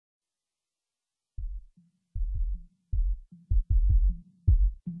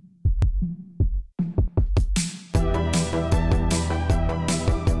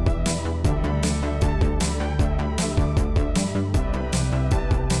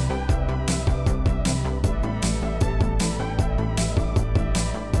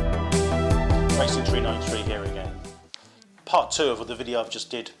here again. Part 2 of the video I've just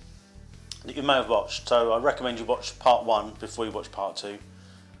did that you may have watched, so I recommend you watch part 1 before you watch part 2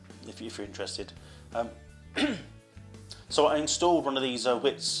 if you're interested. So I installed one of these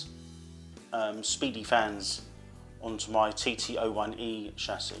Whitz speedy fans onto my TT01e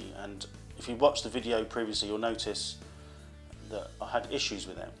chassis, and if you watched the video previously you'll notice that I had issues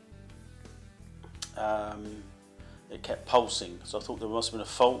with it. It kept pulsing, so I thought there must have been a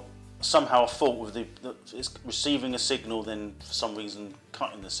fault, somehow a fault with it's receiving a signal, then for some reason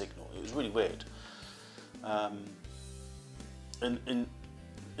cutting the signal. It was really weird. In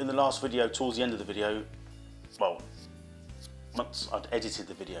the last video, towards the end of the video, well, once I'd edited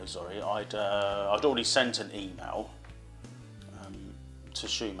the video, sorry, I'd already sent an email to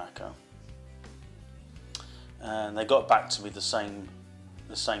Schumacher, and they got back to me the same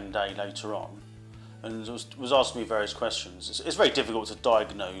day later on, and was asking me various questions. It's very difficult to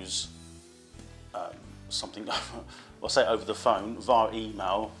diagnose something, I'll say over the phone, via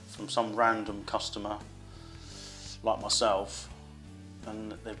email from some random customer like myself,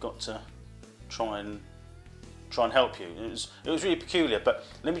 and they've got to try and help you. It was really peculiar, but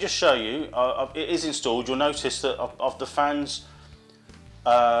let me just show you. It is installed. You'll notice that of the fans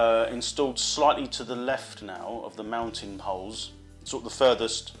installed slightly to the left now of the mounting holes, sort of the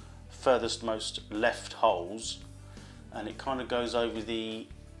furthest most left holes, and it kind of goes over the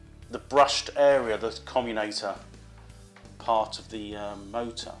brushed area, the commutator part of the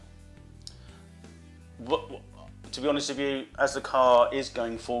motor. To be honest with you, as the car is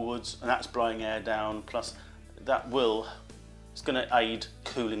going forwards and that's blowing air down, plus it's going to aid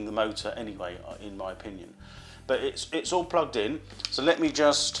cooling the motor anyway, in my opinion. But it's all plugged in, so let me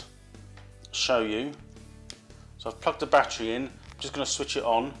just show you. So I've plugged the battery in, I'm just going to switch it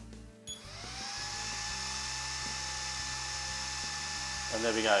on, and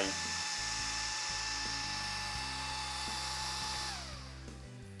there we go.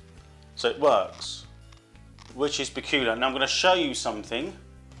 So it works, which is peculiar. Now I'm going to show you something.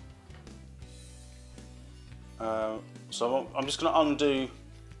 So I'm just going to undo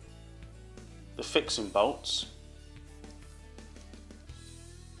the fixing bolts.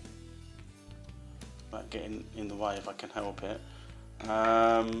 That getting in the way if I can help it.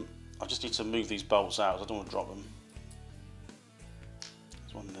 I just need to move these bolts out, I don't want to drop them.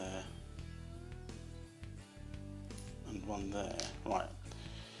 There's one there and one there. Right.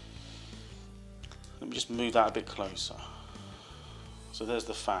 Let me just move that a bit closer. So there's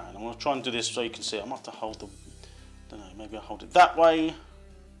the fan. I'm going to try and do this so you can see it. I'm going to have to hold the, I don't know, maybe I'll hold it that way.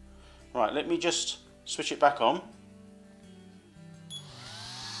 Right, let me just switch it back on.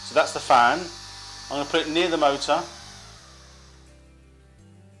 So that's the fan. I'm going to put it near the motor,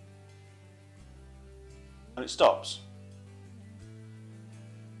 and it stops.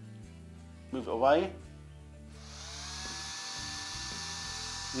 Move it away.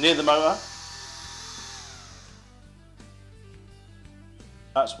 Near the motor.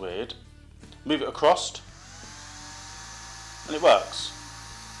 That's weird. Move it across, and it works.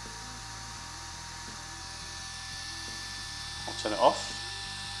 I'll turn it off.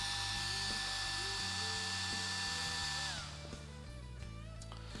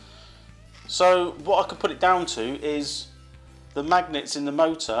 So what I could put it down to is the magnets in the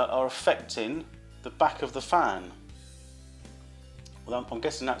motor are affecting the back of the fan. Well, I'm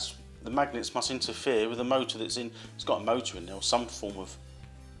guessing that's the magnets must interfere with the motor that's in. It's got a motor in there, or some form of.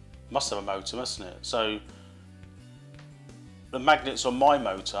 Must have a motor, mustn't it? So the magnets on my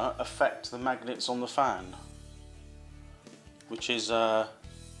motor affect the magnets on the fan, which is well,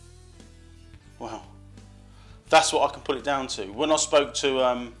 that's what I can put it down to. When I spoke to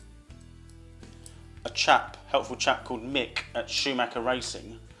a helpful chap called Mick at Schumacher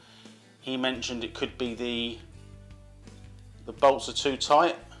Racing, he mentioned it could be the bolts are too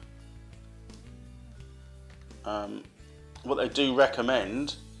tight. What they do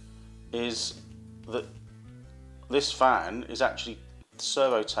recommend is that this fan is actually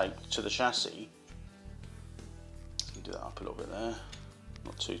servo taped to the chassis. Let me do that up a little bit there,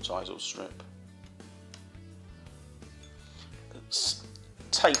 not too tight, it'll strip. It's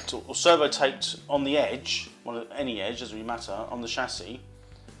taped or servo taped on the edge, any edge, doesn't really matter, on the chassis,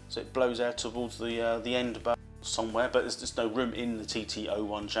 so it blows air towards the end bar somewhere, but there's just no room in the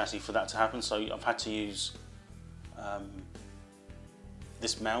TT01 chassis for that to happen, so I've had to use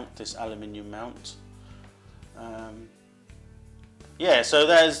this aluminium mount. Yeah, so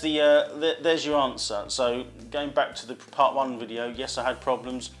there's there's your answer. So going back to the part 1 video, yes, I had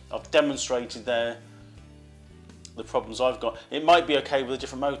problems. I've demonstrated there the problems I've got. It might be okay with a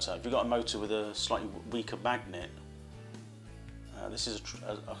different motor. If you've got a motor with a slightly weaker magnet, this is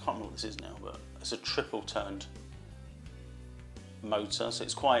I can't remember what this is now, but it's a triple turned motor, so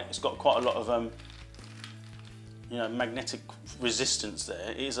it's got quite a lot of you know, magnetic resistance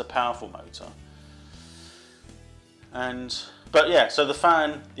there. It is a powerful motor. But yeah, so the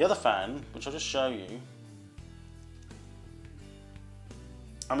other fan, which I'll just show you.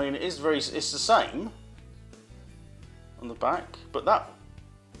 I mean, it's the same on the back, but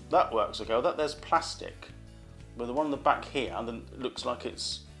that works okay. Well, there's plastic, but the one on the back here, then it looks like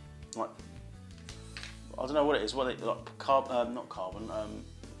it's like, I don't know what it is. What it like not carbon.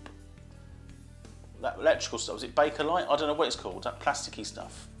 That electrical stuff. Is it Bakelite? I don't know what it's called. That plasticky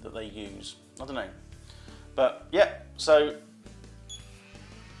stuff that they use. I don't know. But yeah, so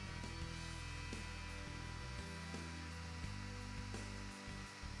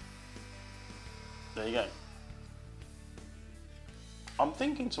there you go. I'm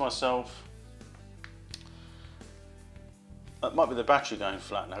thinking to myself, that might be the battery going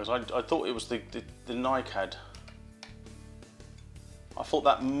flat now, because I thought it was the NiCad. I thought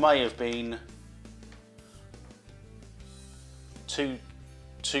that may have been too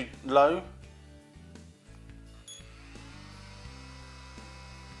low.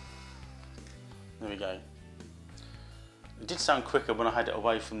 There we go. It did sound quicker when I had it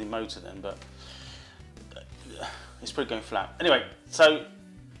away from the motor then, but it's probably going flat. Anyway, so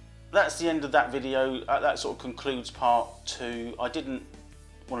that's the end of that video. That sort of concludes part 2. I didn't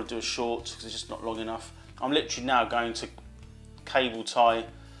want to do a short because it's just not long enough. I'm literally now going to cable tie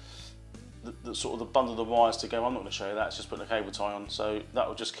the sort of the bundle of the wires together. I'm not going to show you that, it's just putting a cable tie on, so that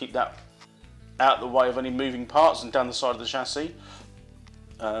will just keep that out of the way of any moving parts and down the side of the chassis.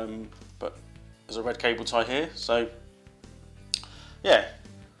 But there's a red cable tie here, so yeah,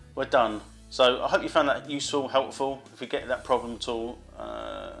 we're done. So I hope you found that useful, helpful, if you get that problem at all.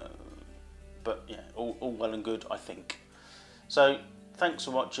 But yeah, all well and good, I think. So thanks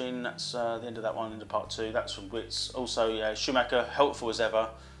for watching. That's the end of that one, into part 2. That's from Whitz. Also, yeah, Schumacher, helpful as ever.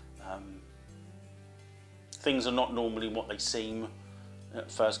 Things are not normally what they seem at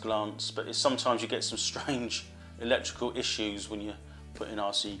first glance, but sometimes you get some strange electrical issues when you're putting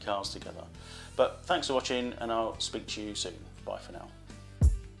RC cars together. But thanks for watching, and I'll speak to you soon. Bye for now.